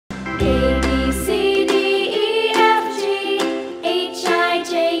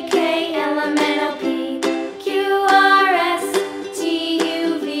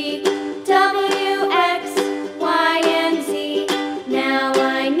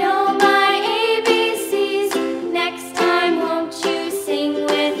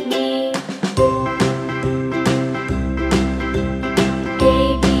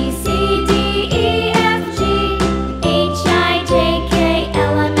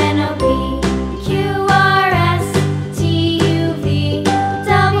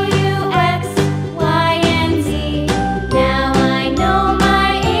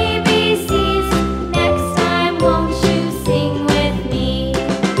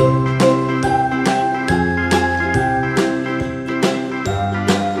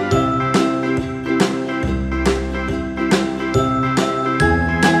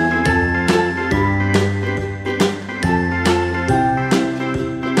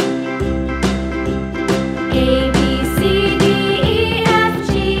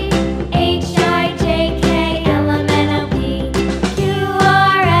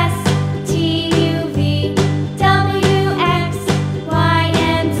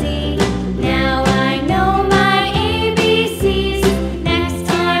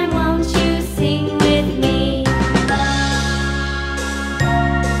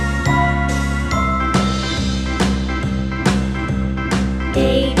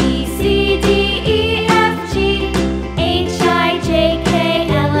A, B, C, D, E, F, G, H, I, J, K,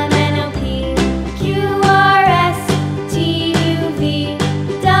 L, M, N, O, P, Q, R, S, T, U, V,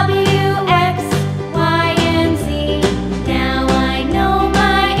 W, X, Y, and Z. Now I know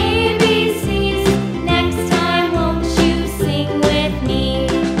my ABCs. Next time, won't you sing with me?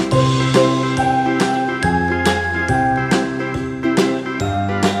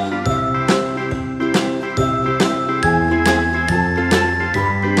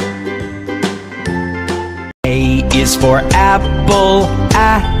 A is for apple,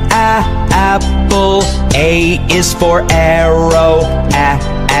 apple. A is for arrow,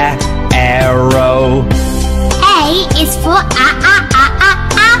 arrow. A is for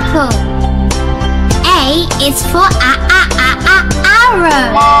apple. A is for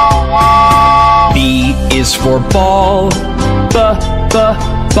arrow. B is for ball,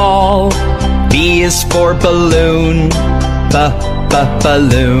 ball. B is for balloon,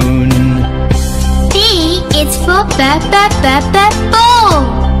 balloon. B is for ball.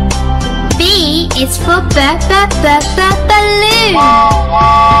 B is for balloon.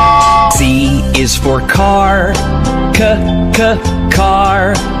 C is for car,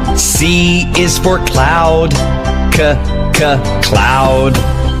 car. C is for cloud, cloud.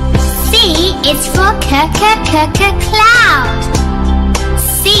 C is for cloud.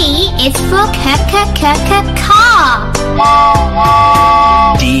 C is for car.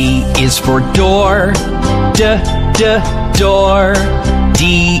 D is for door, door.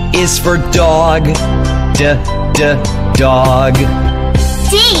 D is for dog, dog.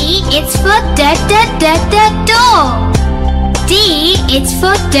 D is for door. D is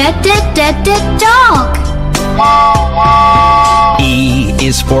for dog. E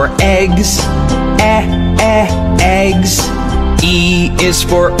is for eggs, eggs. E is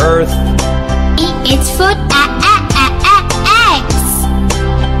for earth, E is for eggs.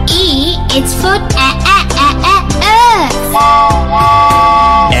 E is for earth.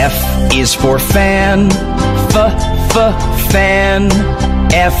 F is for fan, fan.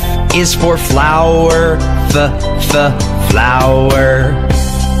 F is for flower, flower.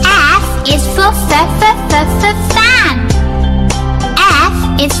 F is for fan.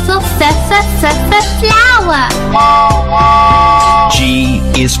 F is for flower. G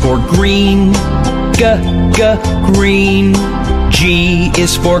is for green, green. G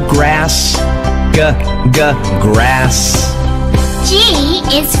is for grass, grass. G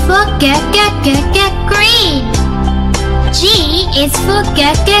is for green. G is for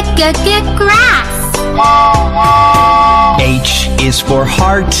grass. H is for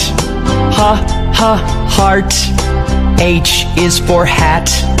heart, heart. H is for hat,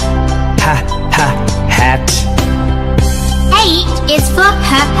 hat. H is for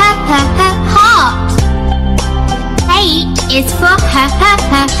heart. H is for hat.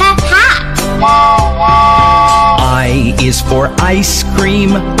 I is for ice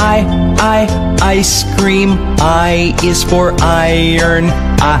cream, ice cream. I is for iron,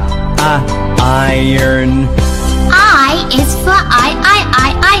 iron. I is for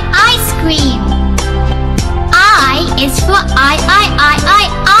ice cream. I is for iron.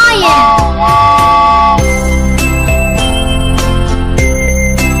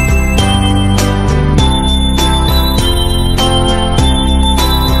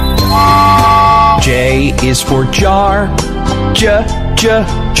 J is for jar,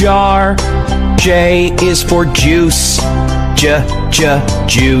 jar. J is for juice,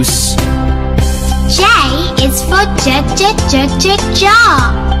 juice. J is for jar.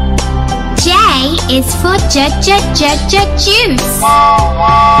 J is for juice.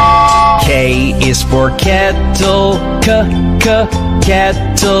 K is for kettle,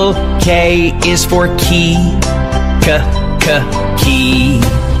 kettle. K is for key, key.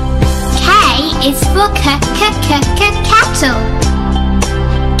 K is for kettle.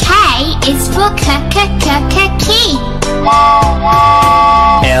 K is for key.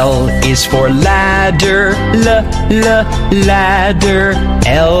 L is for ladder, ladder.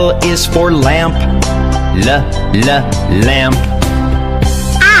 L is for lamp, lamp.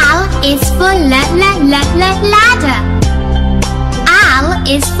 L is for ladder. L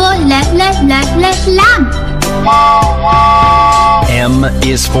is for lamp. M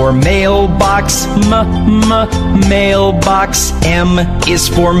is for mailbox, mailbox. M is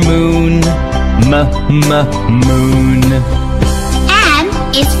for moon, moon. M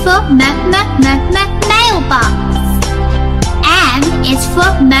is for mailbox. M is for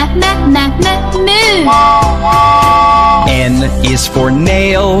moon. N is for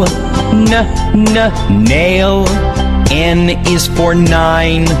nail, nail. N is for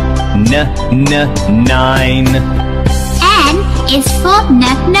nine, nine. N is for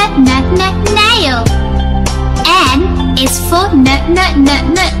nail. N is for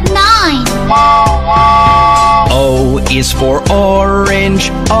nine. O is for orange,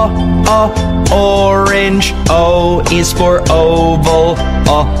 orange. O is for oval,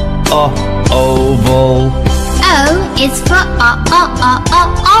 oval. O is for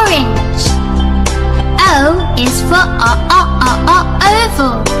orange. O is for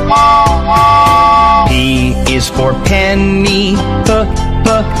oval. P is for penny,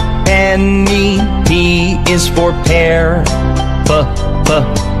 penny. P is for pear,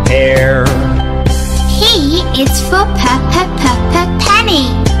 pear. P is for penny.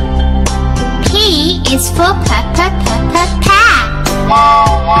 P is for pear.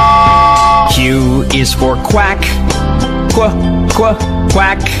 Q is for quack,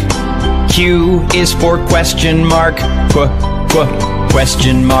 quack. Q is for question mark,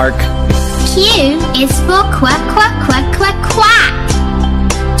 question mark. Q is for quack.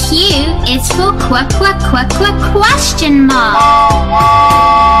 Q is for question mark.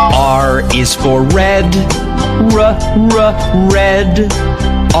 R is for red, red.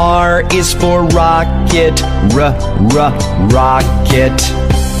 R is for rocket, rocket.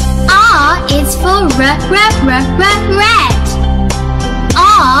 R is for red.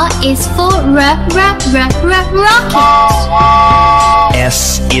 R is for rocket.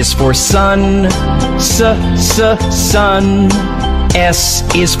 S is for sun, sun. S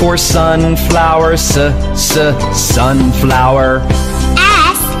is for sunflower, sunflower.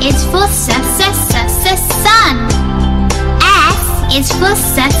 S is for sun. S is for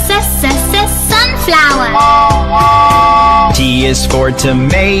sunflower. T is for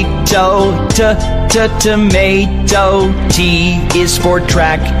tomato, tomato. T is for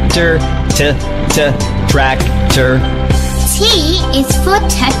tractor, tractor. T is for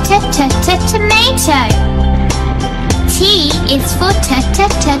tomato. T is for tractor.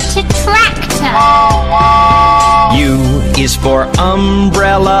 U is for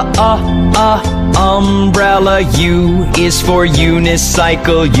umbrella, umbrella. U is for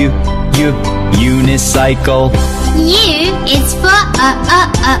unicycle, unicycle. U is for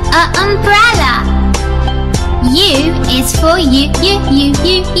umbrella. U is for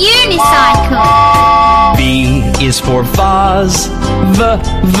unicycle. V is for vase,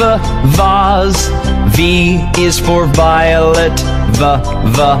 vase. V is for violet,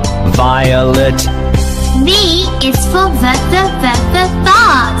 violet. V is for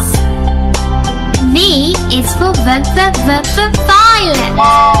vase. V is for violet.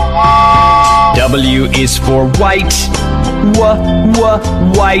 W is for white,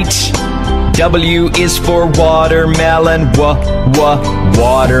 white. W is for watermelon,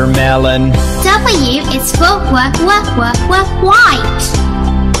 watermelon. W is for white.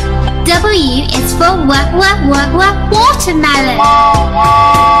 W is for watermelon.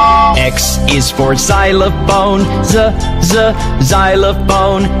 X is for xylophone,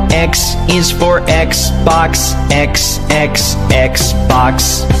 xylophone. X is for Xbox, Xbox.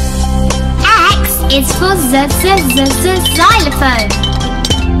 X is for xylophone.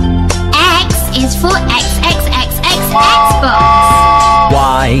 X is for Xbox.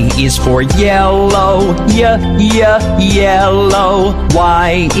 Y is for yellow, yellow.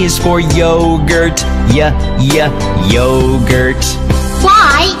 Y is for yogurt, yogurt.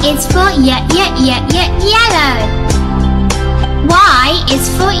 Y is for yellow. Y is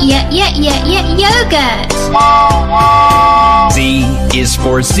for yogurt. Z is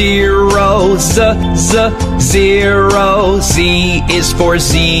for zero, zero. Z is for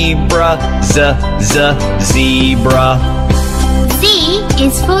zebra, zebra. Z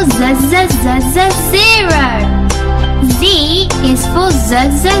is for zero. Z is for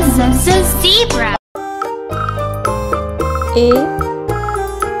zebra. A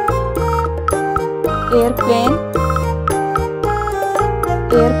airplane,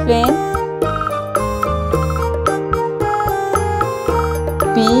 airplane.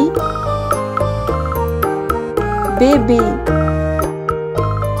 B baby,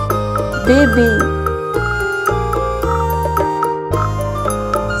 baby.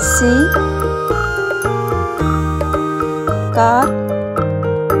 C car,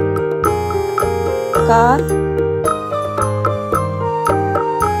 car.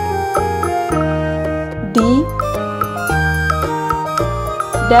 D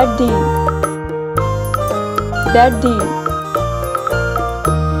daddy, daddy.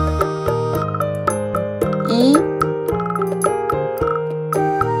 E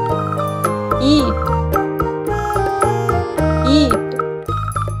eat, eat.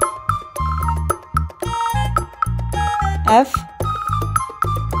 F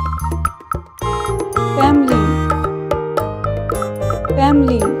family,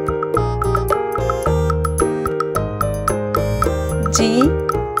 family. G,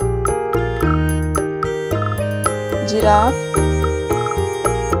 giraffe,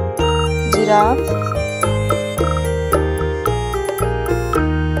 giraffe.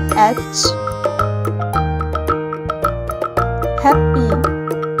 H, happy,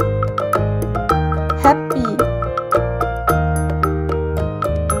 happy.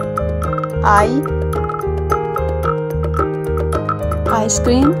 I, ice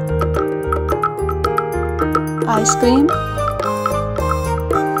cream, ice cream.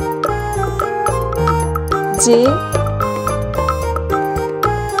 J,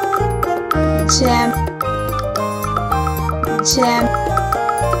 jam, jam.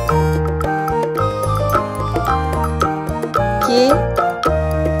 K,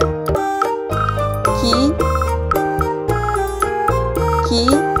 key, key.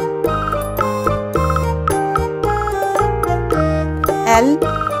 L,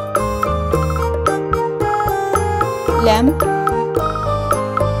 lamp,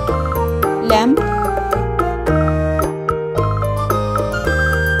 lamp.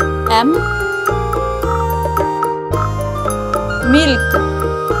 M, milk,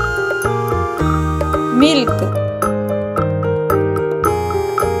 milk.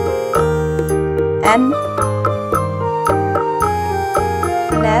 N,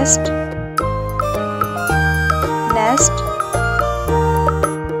 nest, nest.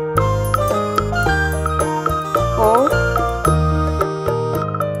 O,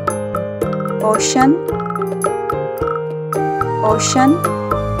 ocean, ocean.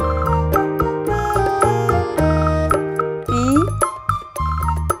 P,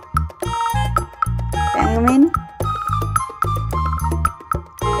 penguin,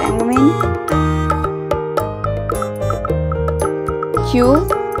 penguin. Q,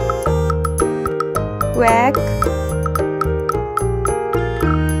 quack,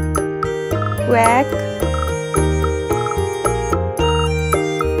 quack.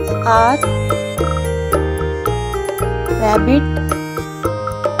 R, rabbit,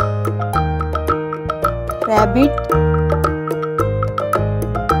 rabbit.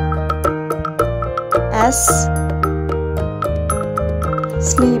 S,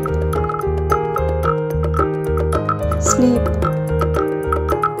 sleep, sleep.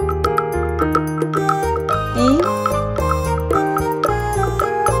 T,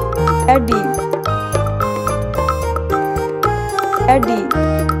 Eddie, Eddie.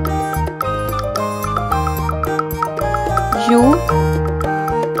 U,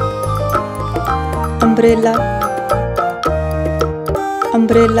 umbrella,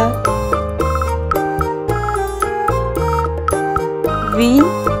 umbrella. V,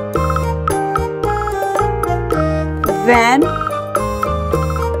 van,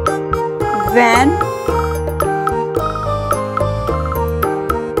 van.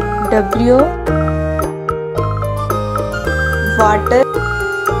 W, water,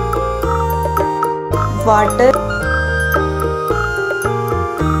 water.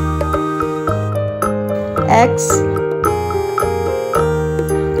 X,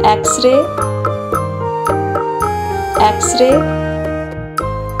 X-ray, X-ray.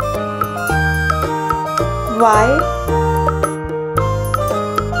 Y,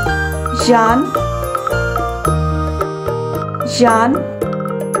 Jan, Jan.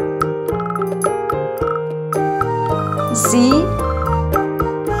 Z,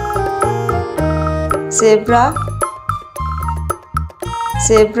 zebra,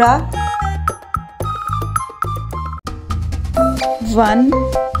 zebra. 1,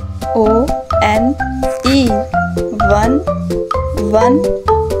 O, N, E, one,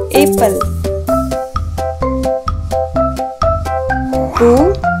 apple.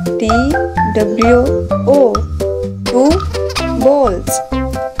 2, T, W, O, 2 balls,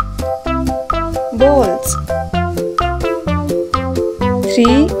 balls.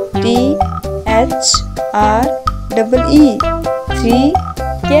 3, T, H, R, E, 3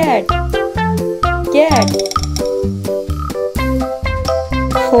 cat, cat.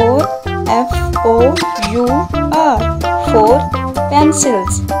 4, F, O, U, R, 4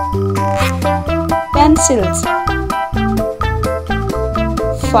 pencils, pencils.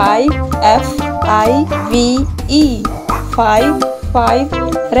 5, F, I, V, E, 5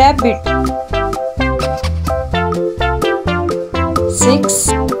 rabbit. 6,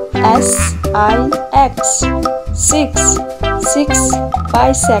 S, I, X, 6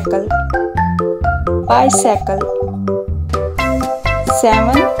 bicycle, bicycle.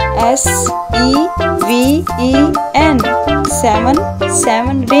 7, S, E, V, E, N, 7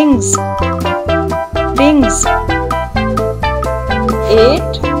 rings, rings. 8,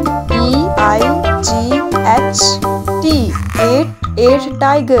 E, I, G, H, T, 8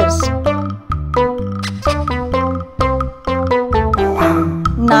 tigers.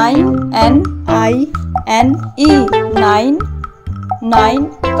 9 N-I-N-E 9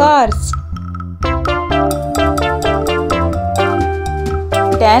 cars.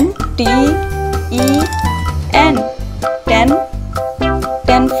 10 T-E-N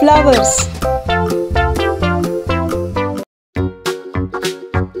 10 flowers.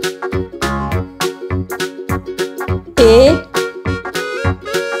 A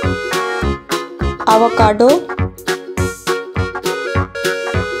avocado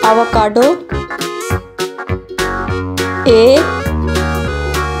A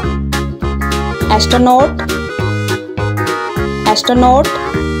astronaut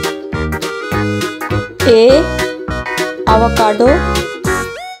A avocado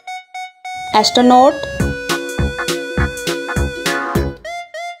astronaut.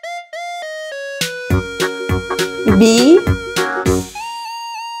 B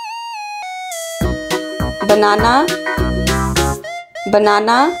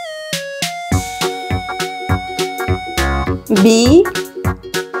banana B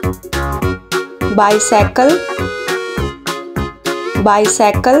bicycle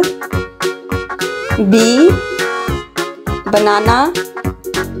B banana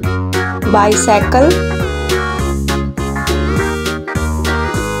bicycle.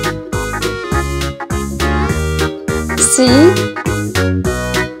 C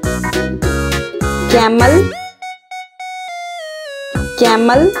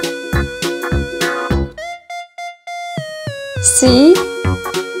camel C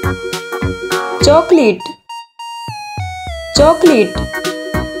chocolate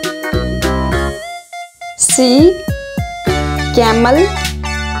C camel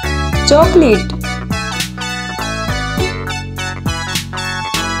chocolate.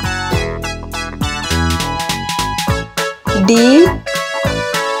 D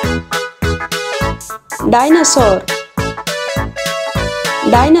dinosaur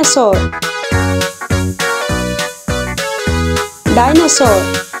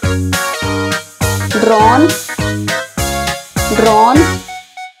drone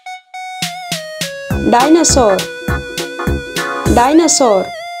dinosaur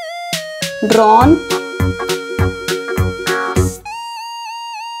drone.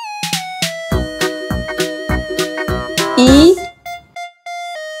 E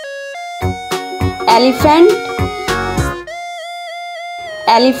elephant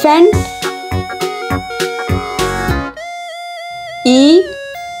E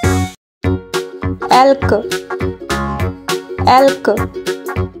elk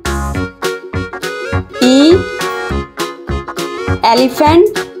E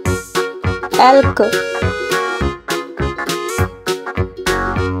elephant elk.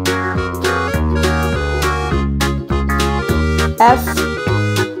 F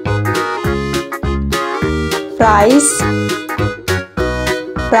fries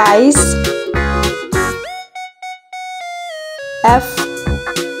F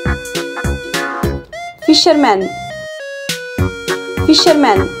fisherman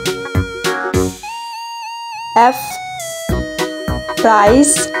F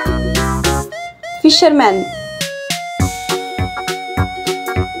fries fisherman.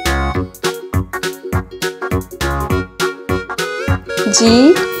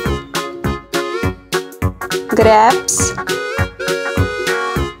 G grapes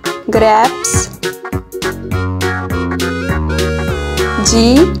G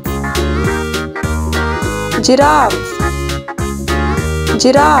giraffe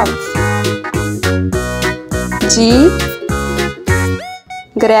G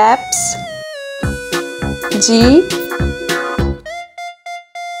grapes G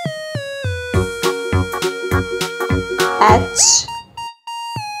H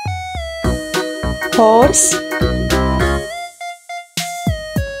horse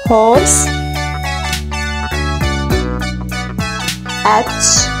H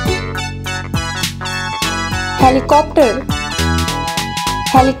helicopter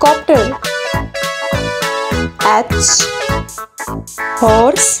H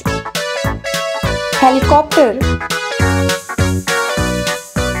horse helicopter.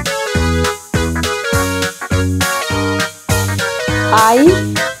 I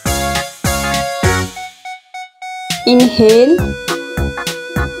inhale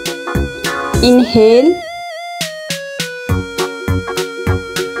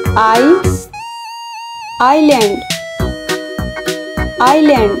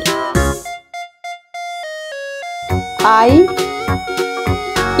island I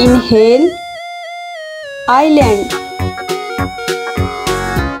inhale island.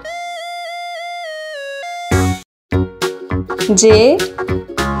 J,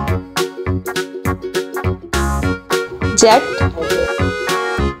 jet,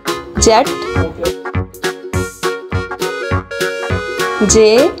 jet,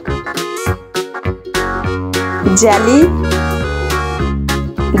 J, jelly,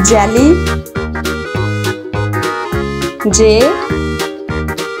 jelly, J,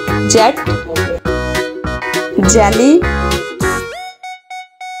 jet, jelly,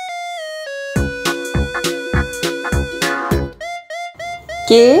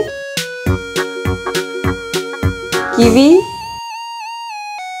 K, kiwi,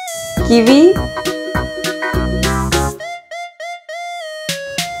 kiwi,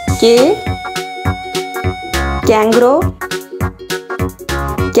 K, kangaroo,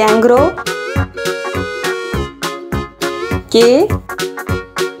 kangaroo, K,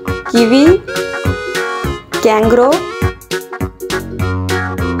 kiwi, kangaroo,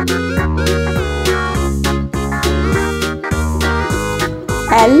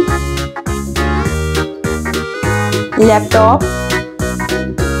 L, laptop,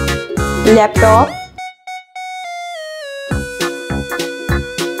 laptop,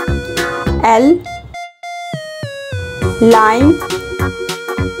 L, line,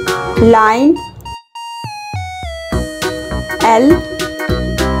 line, L,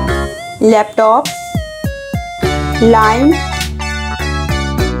 laptop, line,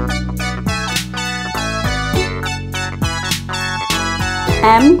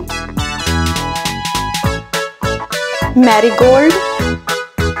 M, marigold,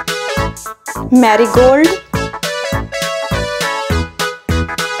 marigold,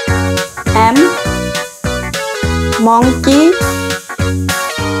 M, monkey,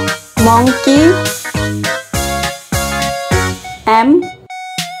 monkey, M,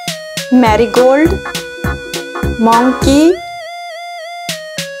 marigold, monkey,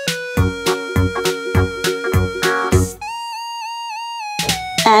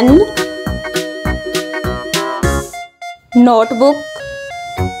 N, notebook,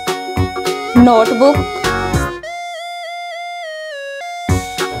 notebook,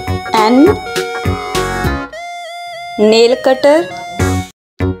 N, nail cutter,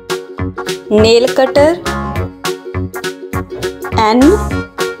 nail cutter, N,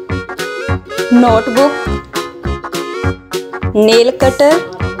 notebook, nail cutter,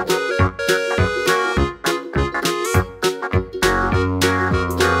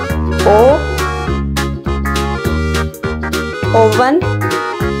 O, oven,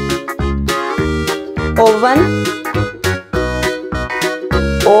 oven,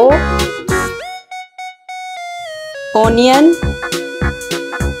 O, onion,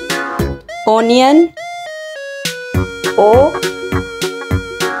 onion, O,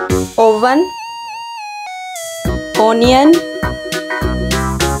 oven, onion,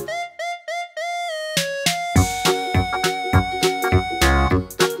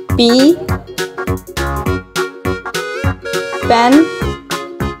 P, pen,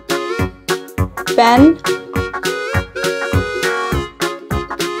 pen,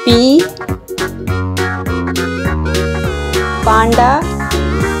 P, panda,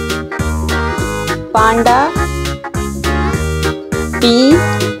 panda, P,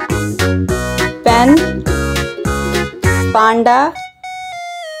 pen, panda,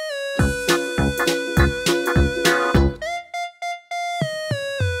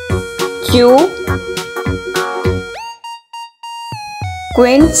 Q,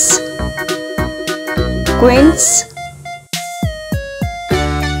 quince, quince,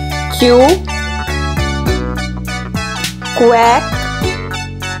 Q, quack,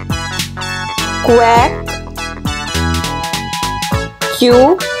 quack,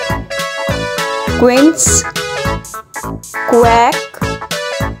 Q, quince, quack,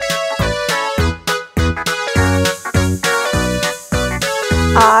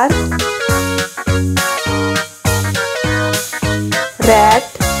 R, rat,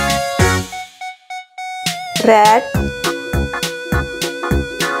 rat,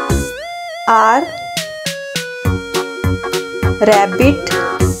 R, rabbit,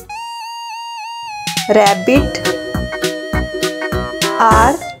 rabbit,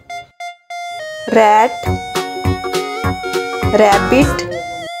 R, rat, rabbit,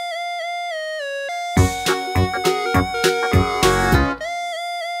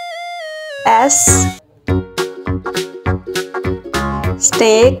 S,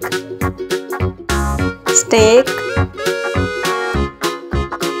 steak, steak,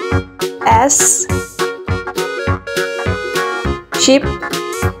 S, ship,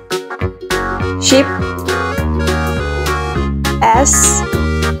 ship, S,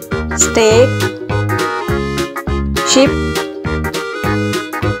 steak, ship,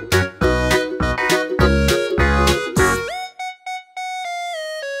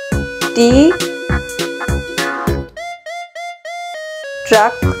 T.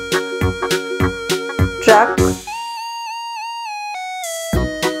 Truck. Truck.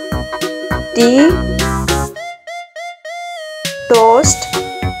 T. Toast.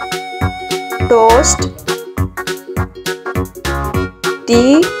 Toast.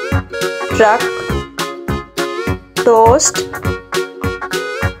 T. Truck. Toast.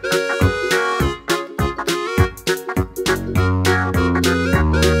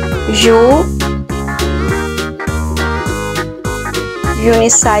 U.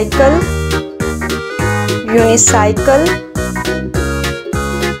 Unicycle. Unicycle.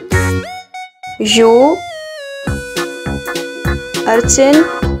 U. Urchin.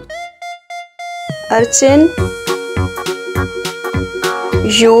 Urchin.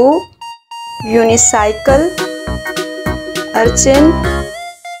 U. Unicycle. Urchin.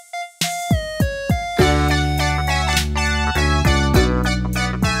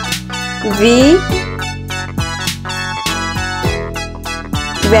 V.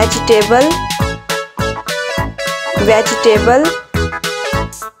 Vegetable. Vegetable.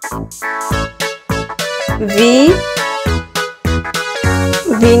 V.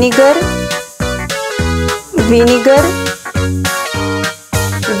 Vinegar. Vinegar.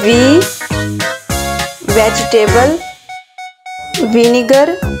 V. Vegetable. Vinegar.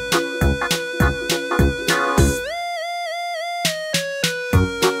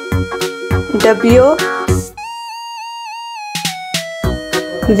 W.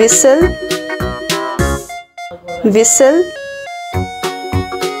 Whistle. Whistle.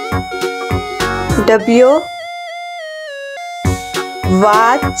 W.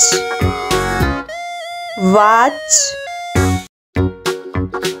 Watch. Watch.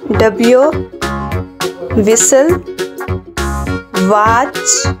 W. Whistle. Watch.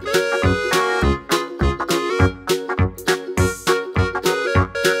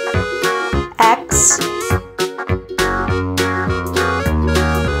 X.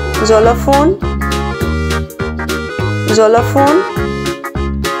 Xylophone. Xylophone.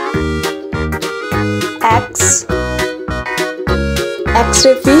 X.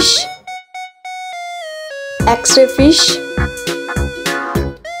 X-ray fish. X-ray fish.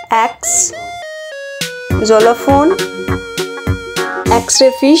 X. Xylophone.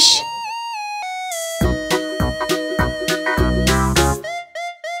 X-ray fish.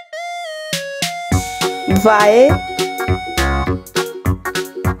 Y.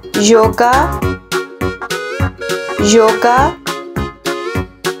 Yoga. Yoga.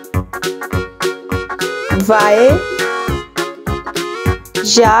 Y.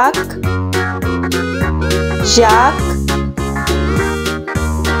 Yak. Yak.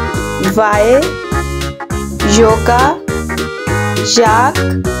 Y. Yoga. Yak.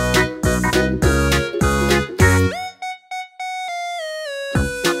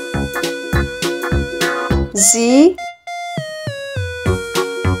 Z.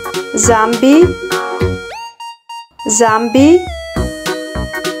 Zombie. Zombie.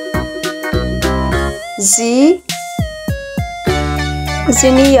 Z.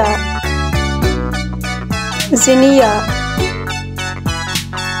 Zinnia. Zinnia.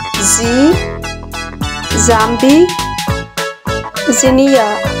 Z. Zombie. Zinnia.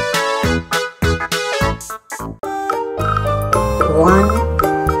 1.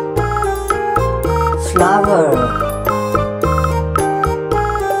 Flower.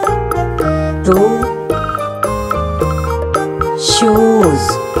 2. Shoes.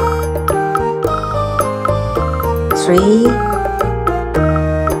 3.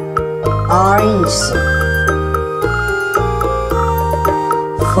 Orange.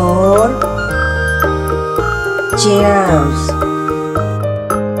 4. Chairs.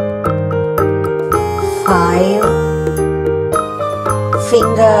 5.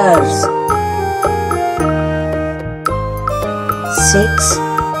 Fingers. 6.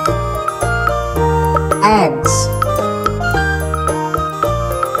 Eggs.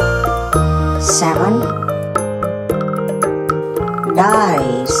 7.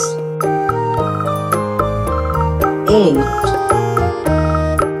 Dice. 8.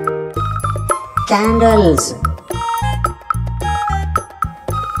 Candles.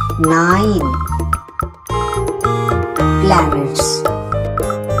 9. Planets.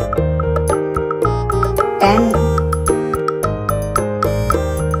 10.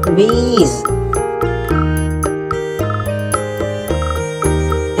 Bees.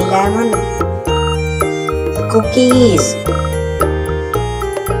 11. Cookies.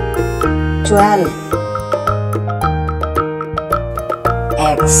 12.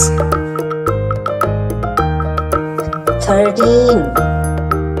 Eggs. 13.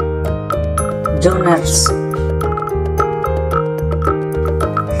 Donuts.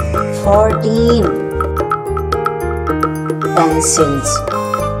 14 pencils.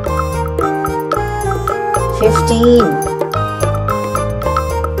 15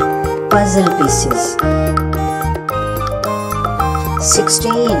 puzzle pieces.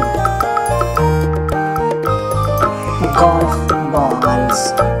 16 golf balls.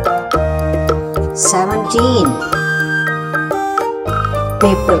 17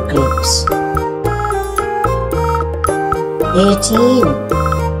 paper clips. 18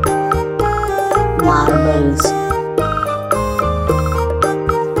 marbles.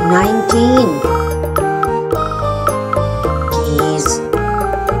 19 keys.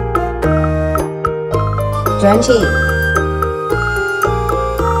 20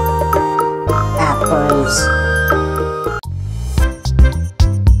 apples.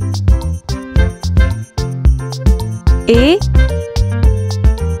 A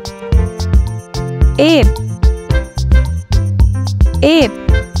ape. Ape.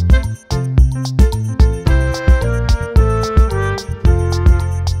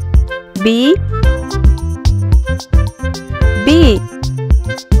 B B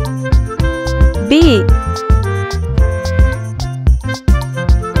B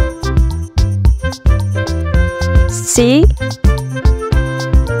C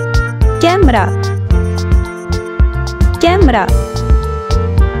camera. Camera.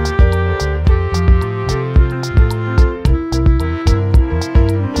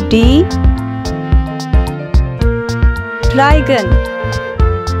 D dragon.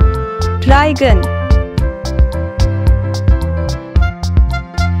 Dragon.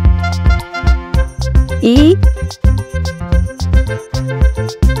 E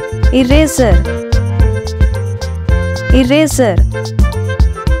eraser. Eraser.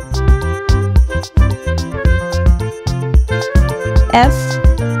 F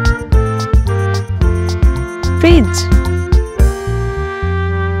fridge.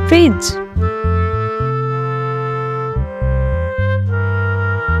 Fridge.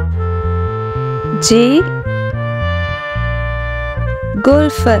 G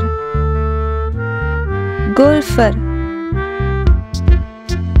golfer. Golfer.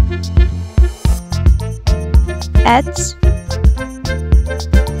 H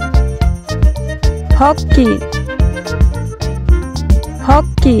hockey.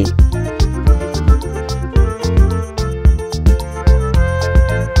 Hockey.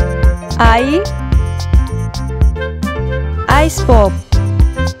 I ice pop.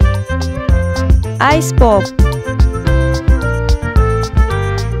 Ice pop.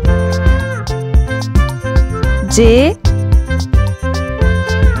 J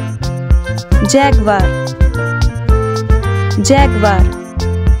jaguar. Jaguar.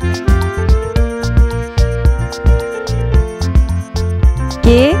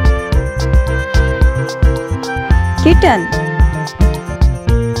 K kitten.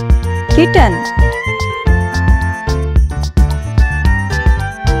 Kitten.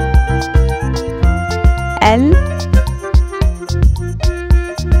 L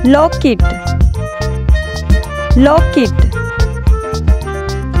locket. Locket.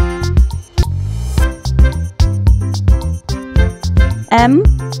 M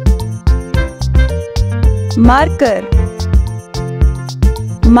marker.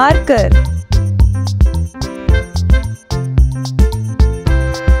 Marker.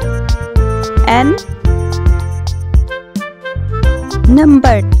 N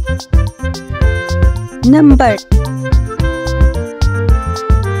numbered. Numbered.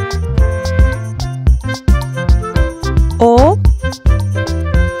 O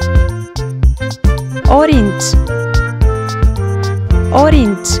orange.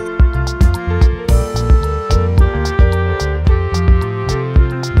 Orange.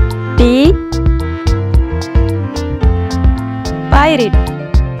 T pirate.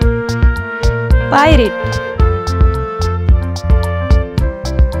 Pirate.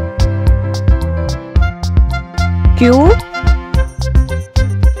 Q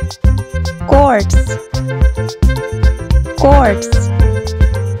quartz. Quartz.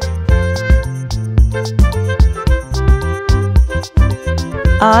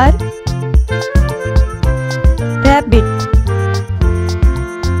 R rabbit.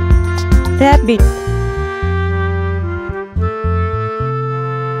 Rabbit.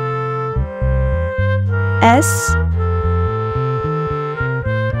 S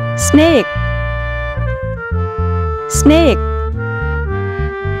snake. Snake.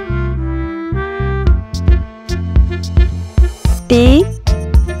 T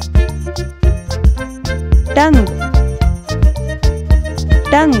tongue.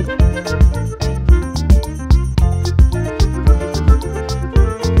 Tongue.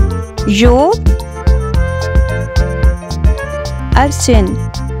 U urchin.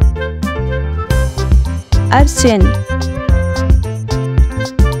 urchin.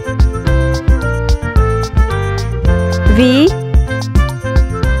 V,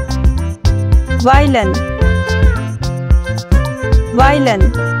 violin, violin.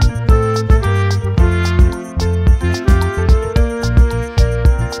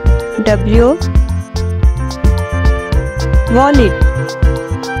 W, wallet,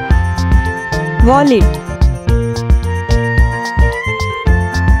 wallet.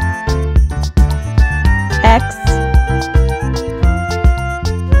 X,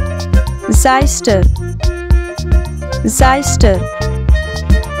 Zeister, Zeister.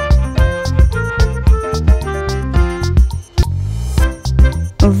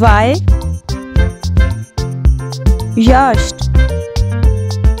 Y, Yacht,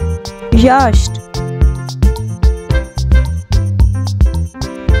 Yacht.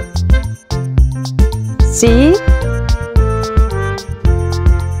 Z,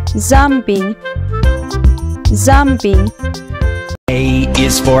 Zombie, Zombie. A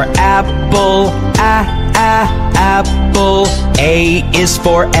is for apple, apple. A is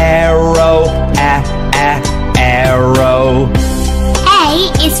for arrow, arrow. A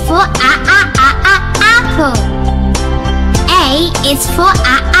is for apple. A is for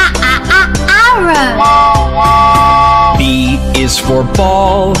arrow. B is for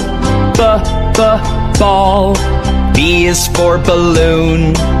ball, ball. B is for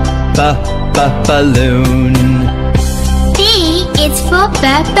balloon, balloon. B is for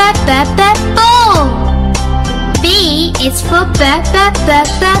ball. B is for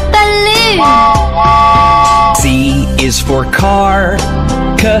balloon. C is for car,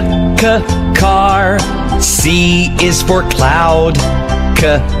 car. C is for cloud,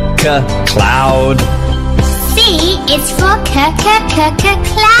 cloud. C is for cloud.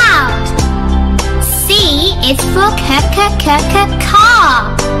 C is for car.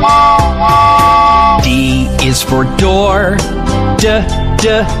 D is for door,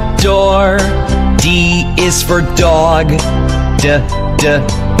 door. D is for dog,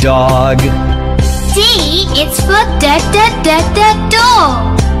 dog. D is for dog.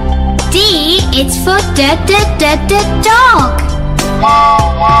 D is for dog.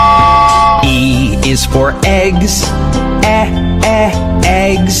 E is for eggs,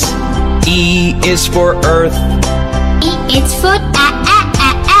 eggs. E is for earth, E is for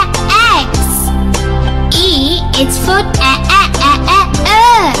eggs. E is for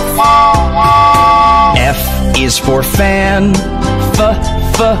earth. F is for fan,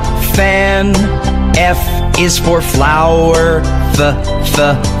 fan. F is for flower,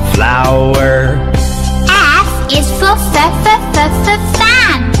 flower. F is for fan.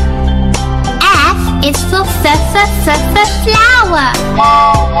 F is for flower.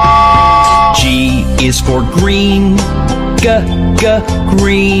 G is for green,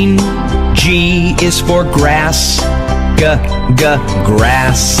 green. G is for grass,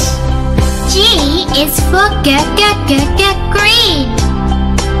 grass. G is for green.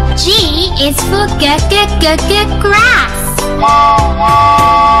 G is for grass.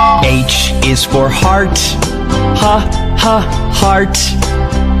 H is for heart, heart.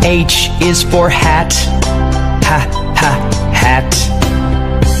 H is for hat, hat.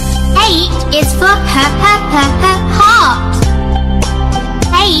 H is for heart.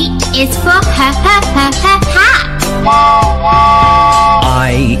 H is for hat.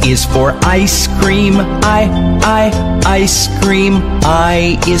 I is for ice cream, ice cream.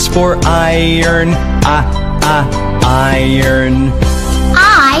 I is for iron, iron.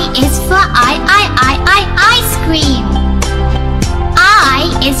 I is for ice cream.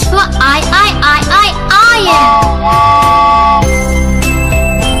 I is for iron.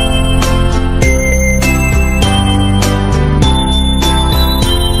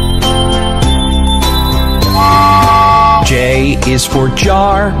 J is for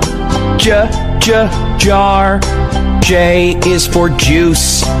jar, jar. J is for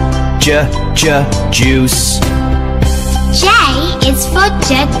juice, juice. J is for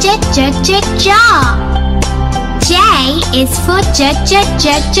jar. J is for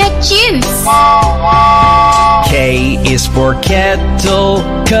juice. K is for kettle,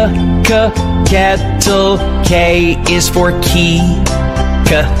 kettle. K is for key,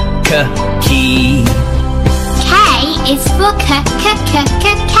 key. K is for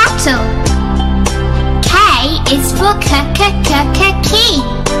kettle. K is for key.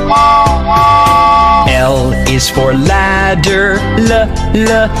 L is for ladder,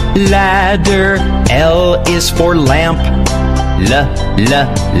 ladder. L is for lamp,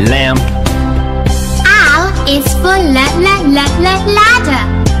 lamp. L is for ladder.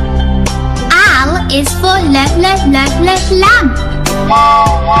 L is for lamp.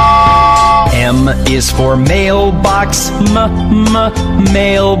 M is for mailbox,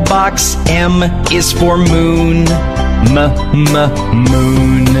 mailbox. M is for moon, moon.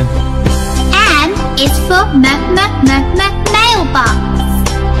 M is for mailbox.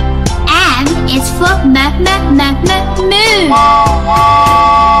 M is for moon.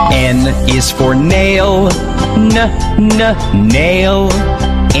 N is for nail, nail.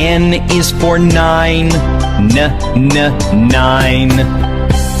 N is for nine, nine.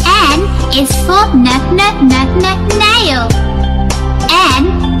 N is for nail.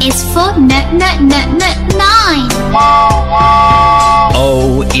 N is for nine.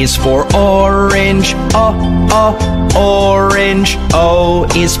 O is for orange, orange. O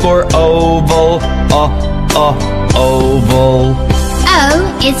is for oval, oval.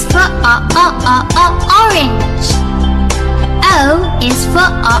 O is for orange. O is for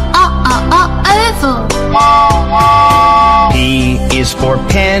oval. P is for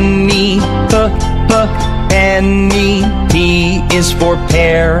penny, penny. P is for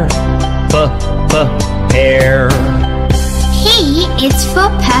pear, pear. P is for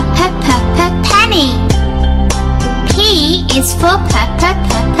penny. P is for pear.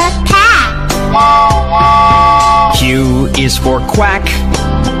 Q is for quack,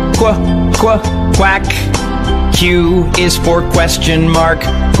 quack. Q is for question mark,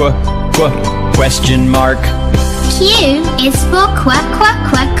 question mark. Q is for quack.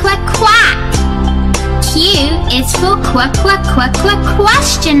 Q is for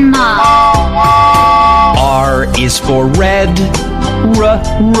question mark. R is for red,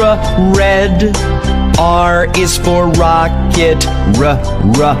 red. R is for rocket,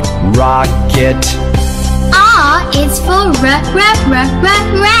 rocket. R is for red.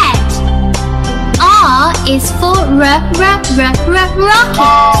 R is for rocket.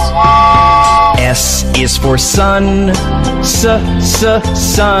 S is for sun,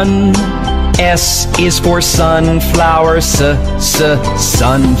 sun. S is for sunflower,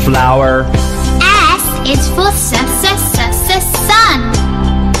 sunflower. S is for sun.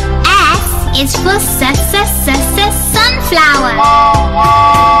 S is for sunflower.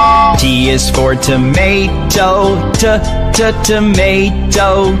 T is for tomato,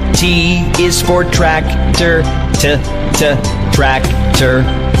 tomato. T is for tractor, tractor.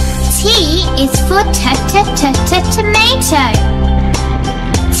 T is for tomato.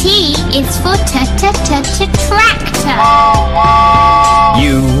 T is for tractor.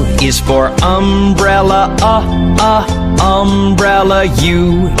 U is for umbrella, umbrella.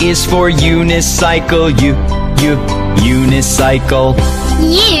 U is for unicycle, unicycle.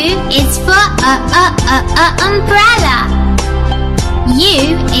 U is for umbrella.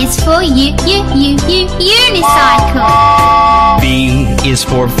 U is for unicycle. V is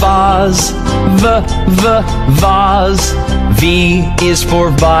for vase, vase. V is for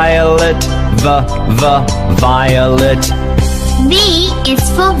violet, violet. V is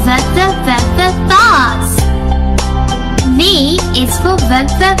for vase. V is for violet.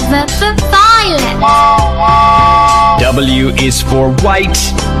 W is for white,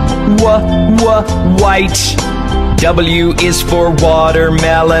 white. W is for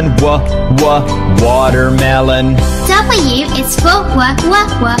watermelon, watermelon. W is for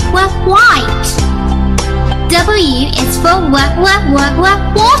white. W is for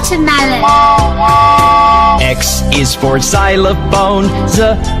watermelon. X is for xylophone,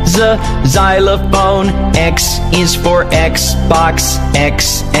 xylophone. X is for Xbox,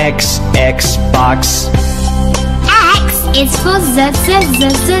 Xbox. X is for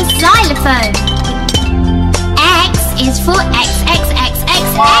xylophone. X is for Xbox.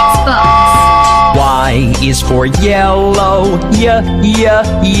 Y is for yellow,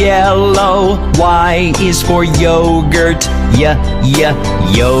 yellow. Y is for yogurt,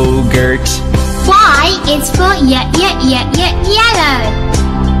 yogurt. Y is for yellow.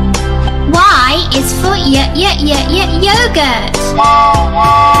 Y is for yogurt.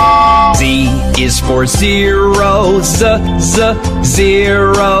 Z is for zero,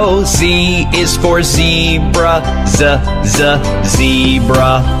 zero. Z is for zebra,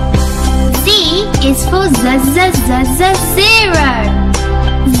 zebra. Z is for zero.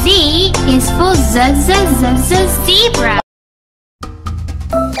 Z is for zebra.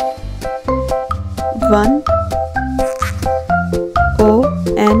 1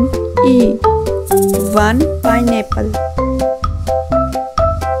 O-N-E. One pineapple.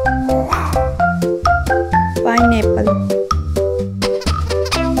 Pineapple.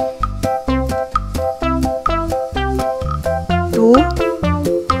 Two.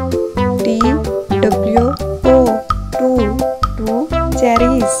 T-W-O. Two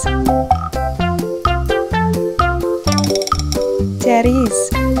cherries. Cherries.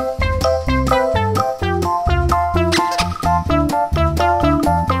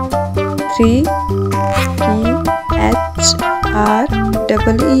 3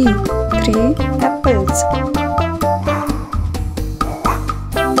 THREE 3 apples.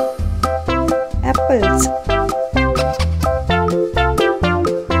 Apples.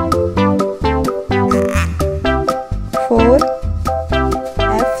 4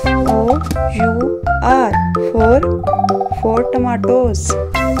 FOUR 4 tomatoes.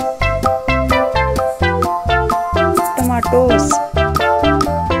 Tomatoes.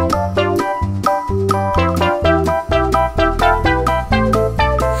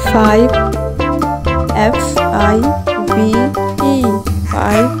 5 FIVE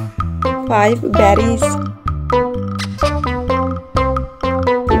 5 berries.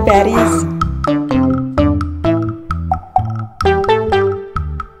 Berries.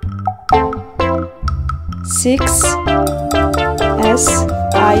 6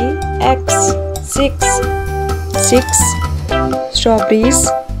 SIX 6 strawberries.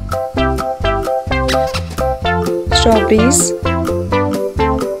 Strawberries.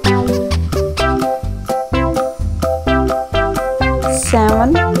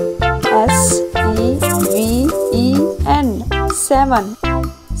 7 SEVEN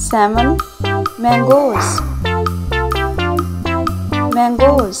 7 mangoes.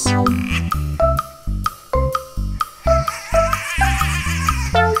 Mangoes.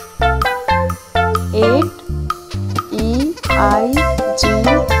 8 EIGHT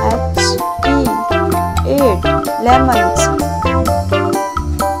 8 lemons.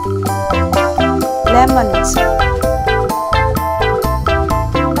 Lemons.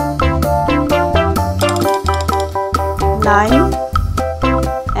 9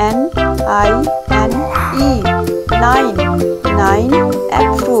 NINE 9 egg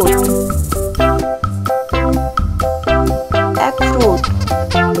fruit. Egg fruit.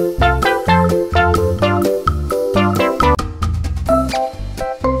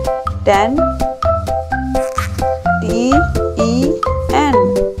 10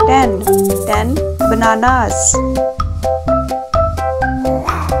 TEN 10 bananas.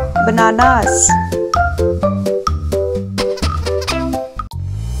 Bananas.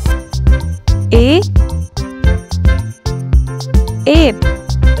 8 ape.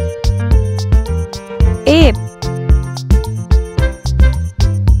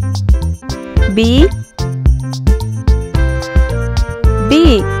 B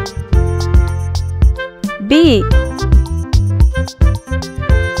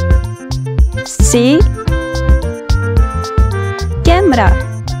C camera.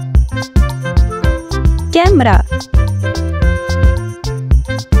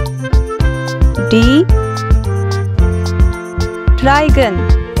 D dragon.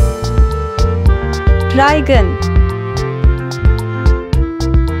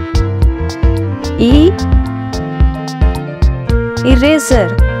 E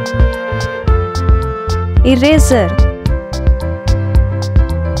eraser.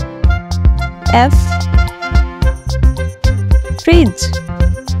 F fridge.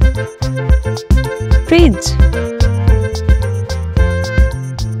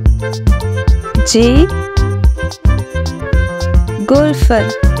 G golfer.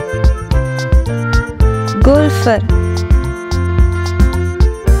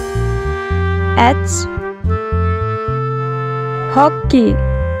 H hockey.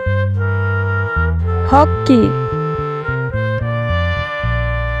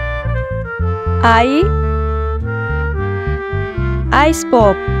 I ice pop.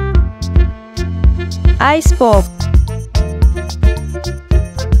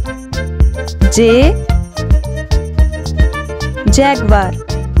 J jaguar.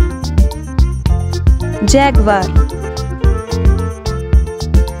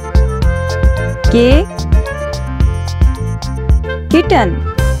 K kitten.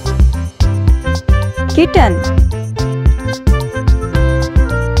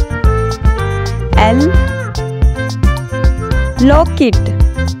 L locket.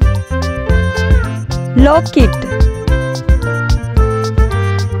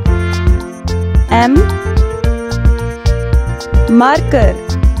 M marker.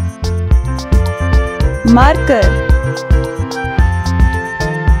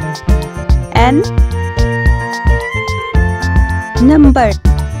 N numbered.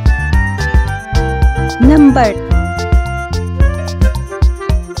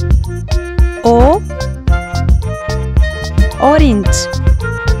 O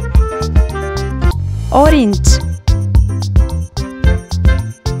orange.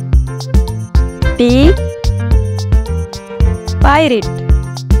 P pirate.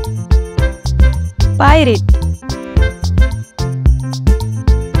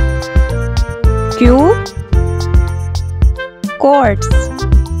 Q quartz.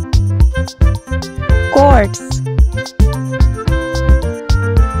 Quartz.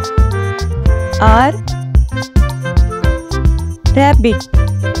 R. Rabbit.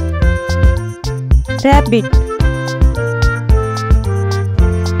 Rabbit.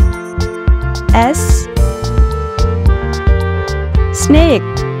 S. Snake.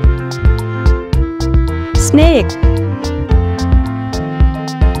 Snake.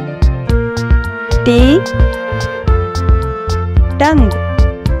 T. Tongue.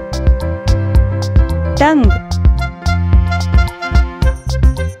 Tongue.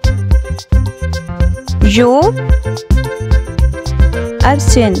 U.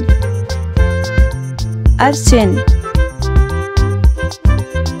 Urchin. Urchin.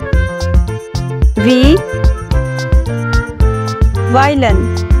 V. Violin.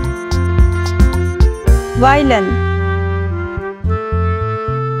 Violin.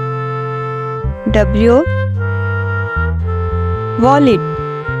 W. Wallet.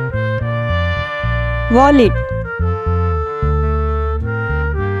 Wallet.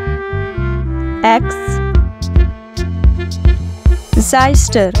 X.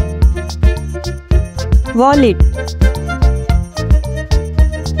 Zeister. Wallet.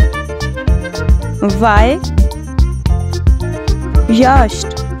 Y.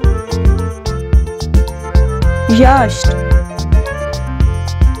 Yacht. Yacht.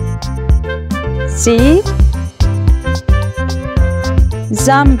 C.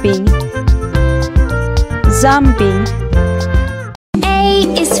 Zombie. Zombie. A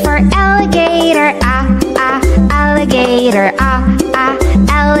is for alligator, alligator,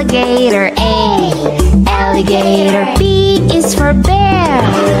 alligator, A, alligator. B is for bear,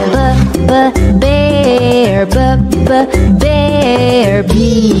 bear, bear, B,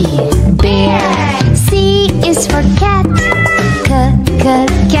 bear. C is for cat, cat,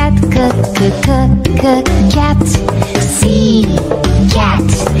 cat, C, cat.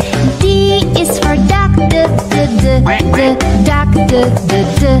 D is for duck, duck, duck,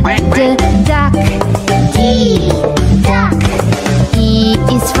 D, duck. E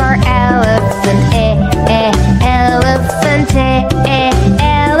is for elephant, elephant, elephant.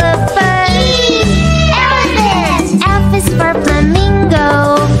 Elephant. F is for flamingo,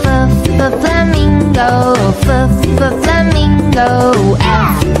 flamingo, flamingo,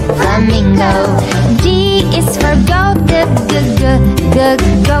 F, flamingo. G is for goat,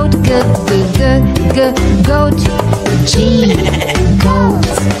 goat, goat, G, goat.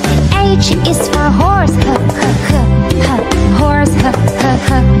 H is for horse, horse,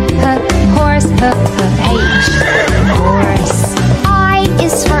 horse, H, horse. I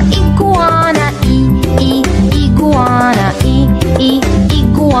is for iguana, iguana,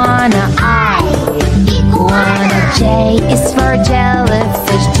 iguana, I, iguana. J is for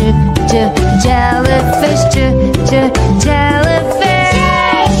jellyfish, jellyfish, jellyfish.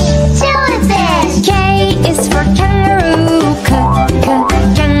 Jellyfish. K is for kangaroo,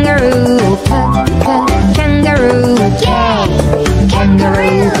 kangaroo, kangaroo, K,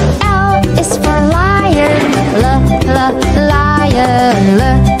 kangaroo. L is for lion, lion,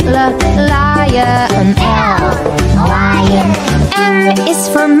 lion, L, lion. M is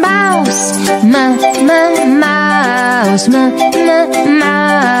for mouse, mouse, mouse, M,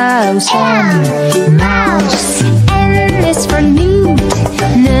 mouse. N is for newt,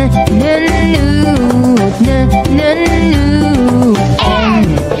 newt, N,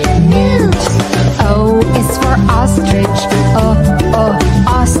 newt. O is for ostrich,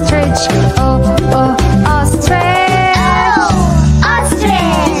 ostrich, ostrich,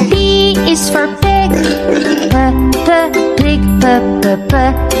 ostrich. P is for pig, pig,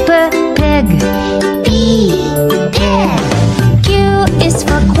 pig, P, pig. Q is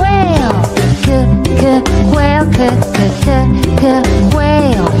for quail, quail,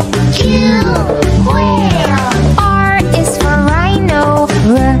 quail, Q, quail. R is for rhino,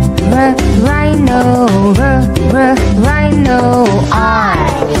 rhino, rhino, R,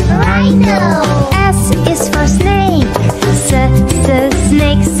 rhino. S is for snake,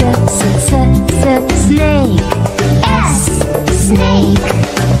 snake, snake, S, snake.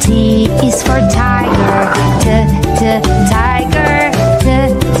 T is for tiger, tiger, tiger,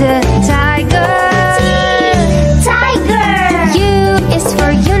 tiger. U is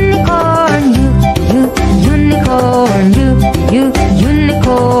for unicorn, unicorn,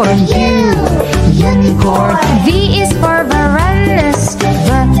 unicorn, unicorn. V is for varanus,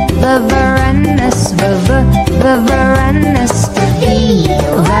 varanus, varanus, V,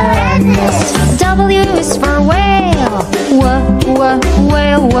 varanus. W is for whale, whale,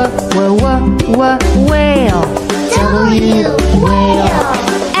 whale, W, whale.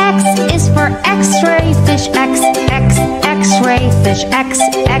 X is for X-ray fish, X, X-ray fish,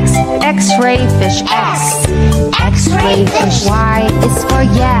 X-ray fish, X-ray fish. Y is for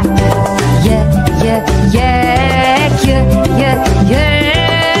yak,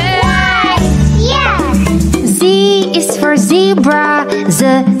 Z is for zebra,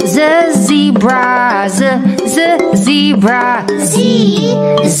 zebra, zebra,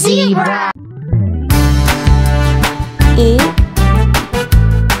 zebra. A.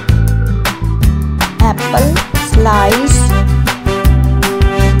 Apple slice,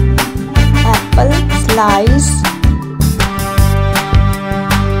 apple slice.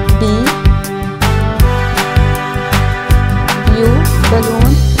 B. Blue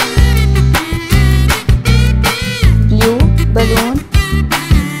balloon, blue balloon.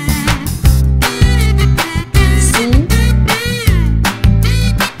 C.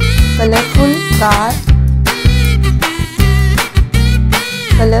 Colorful car,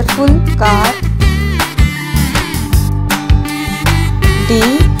 colorful car. D.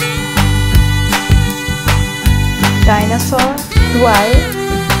 Dinosaur toy,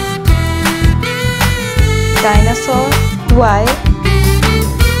 dinosaur toy.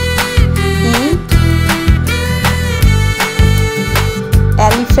 E.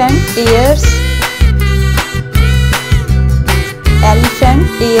 Elephant ears, elephant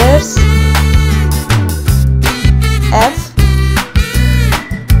ears. F.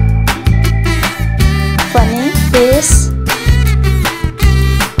 Funny face,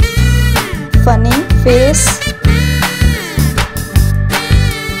 funny face.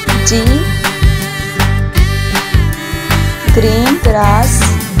 G. Green grass,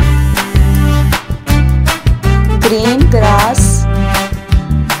 green grass.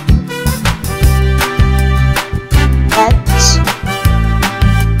 H.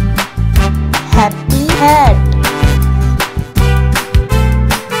 Happy hat,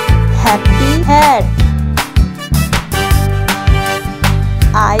 happy hat.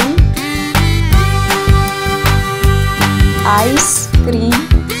 I. Ice cream,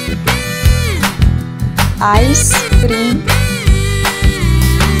 ice cream.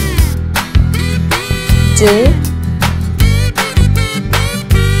 J.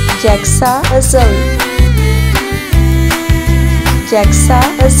 Jigsaw puzzle, jigsaw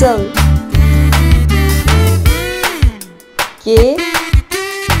puzzle. K.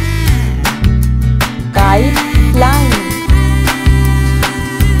 Kite line,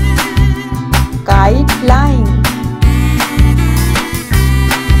 kite line.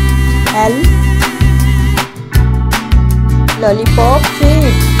 L. Lollipop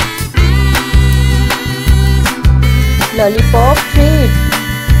feet, lollipop feet.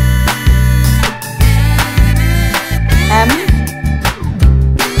 M.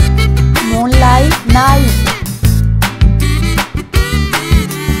 Moonlight night,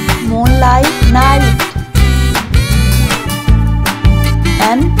 moonlight night.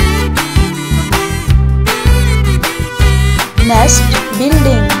 N. Nest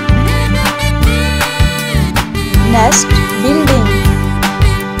building, nest building.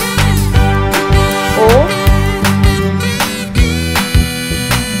 O.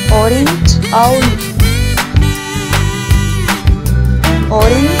 Orange owl,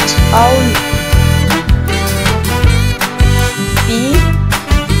 orange owl. P.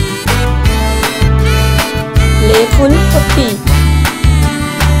 Playful puppy,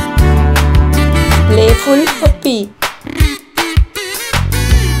 playful puppy.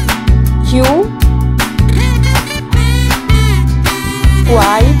 Q.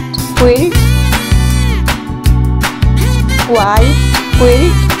 White quilt, white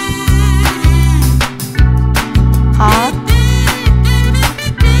quilt. R.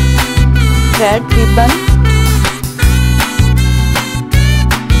 Red ribbon,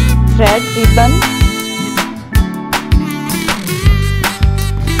 red ribbon.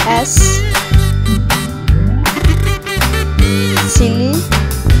 S. Silly,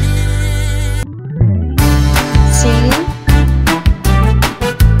 silly.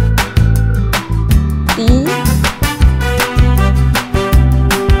 T.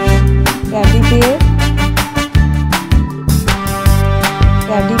 Teddy bear,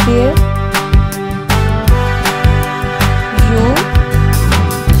 teddy bear. U.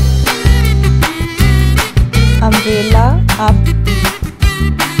 Umbrella up,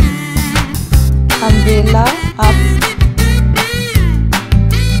 umbrella up.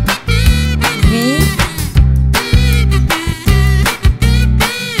 V.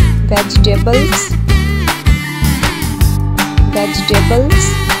 Vegetables, vegetables.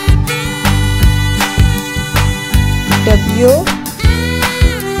 W.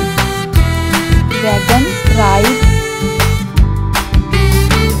 Wagon ride,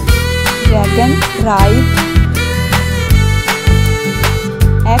 wagon ride.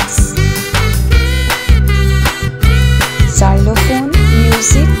 X. Xylophone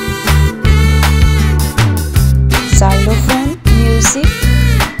music. Xylophone music.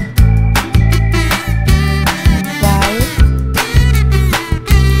 Y.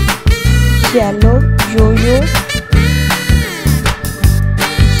 Yellow yo-yo.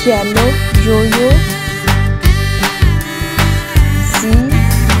 Yellow yo-yo. Z.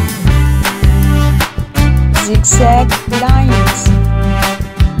 Zigzag lines.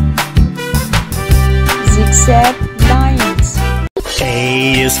 Zigzag lines.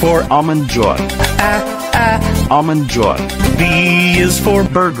 A is for almond joy. Almond joy. B is for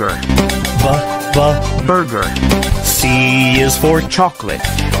burger. Burger. C is for chocolate.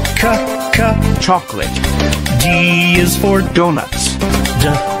 Chocolate. D is for donuts.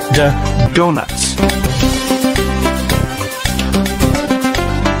 Donuts.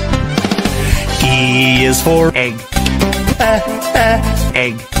 E is for egg.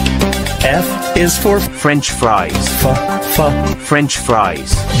 Egg. F is for French fries. French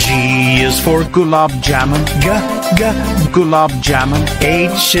fries. G is for gulab jamun. Gulab jamun.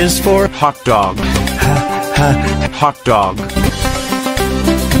 H is for hot dog. Hot dog.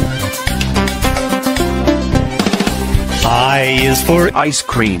 I is for ice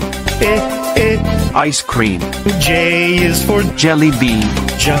cream. Ice cream. J is for jelly bean.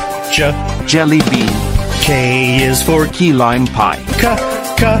 Jelly bean. K is for key lime pie.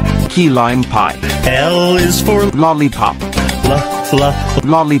 Key lime pie. L is for lollipop.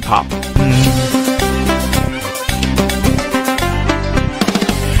 Lollipop.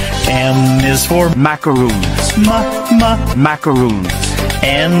 M is for macaroons. Macaroons.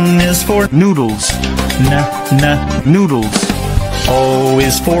 N is for noodles. Noodles. O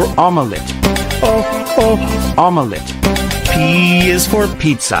is for omelette. Omelette. P is for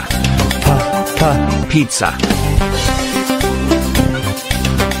pizza. Pizza.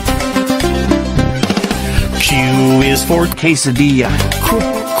 Q is for quesadilla.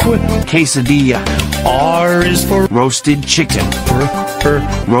 Quesadilla. R is for roasted chicken.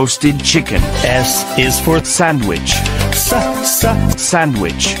 Roasted chicken. S is for sandwich.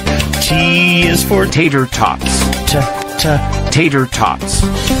 Sandwich. T is for tater tots. Tater tots.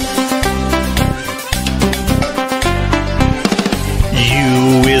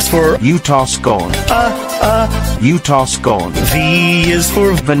 U is for Utah scone. Utah scone. V is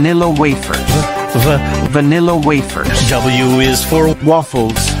for vanilla wafers. Vanilla wafers. W is for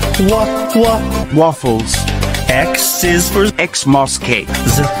waffles. Waffles. X is for Xmas cake.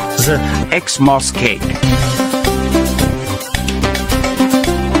 Xmas cake.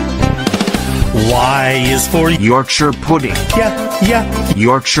 Y is for Yorkshire pudding.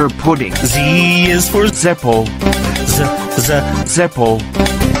 Yorkshire pudding. Z is for Zeppo. Zeppo.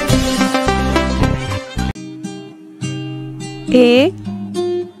 A.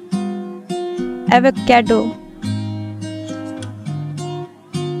 Avocado.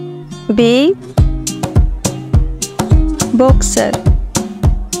 B. Boxer.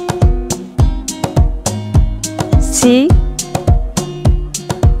 C.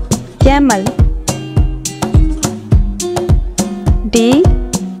 Camel. D.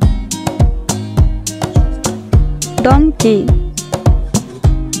 Donkey.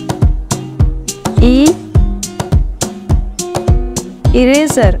 E.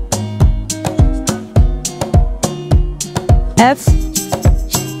 Eraser. F.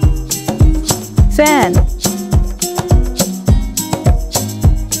 Fan.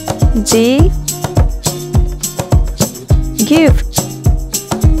 G. Gift.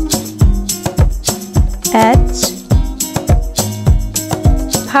 H.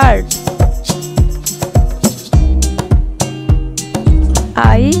 Heart.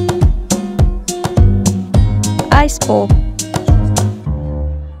 I. Ice pop.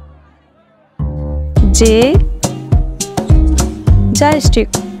 J. Joystick.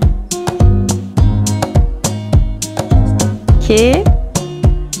 K.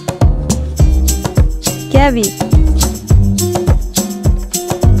 Kiwi.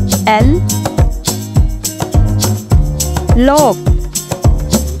 L. Log.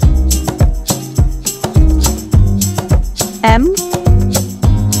 M.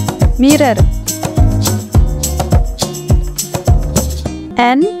 Mirror.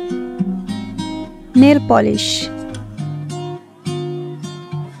 N. Nail polish.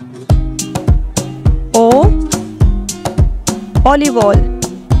 O. Olive oil.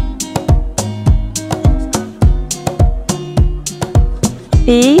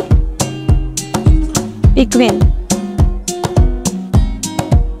 P. Penguin.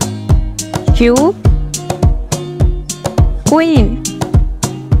 Q. Queen.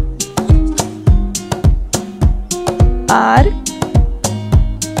 R.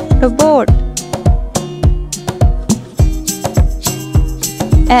 Robot.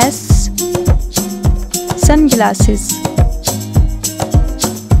 S. Sunglasses.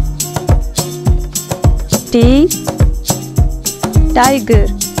 T. Tiger.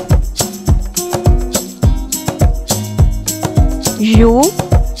 U.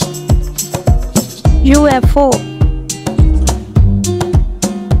 UFO.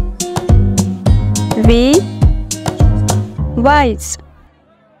 V. Vise.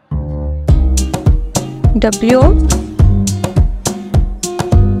 W.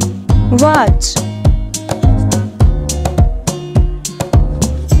 Watch.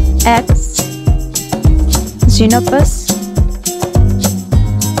 X. Xenopus.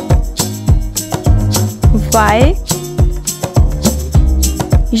 Y.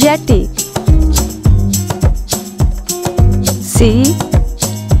 Yeti. Z.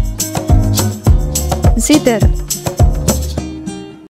 Zither.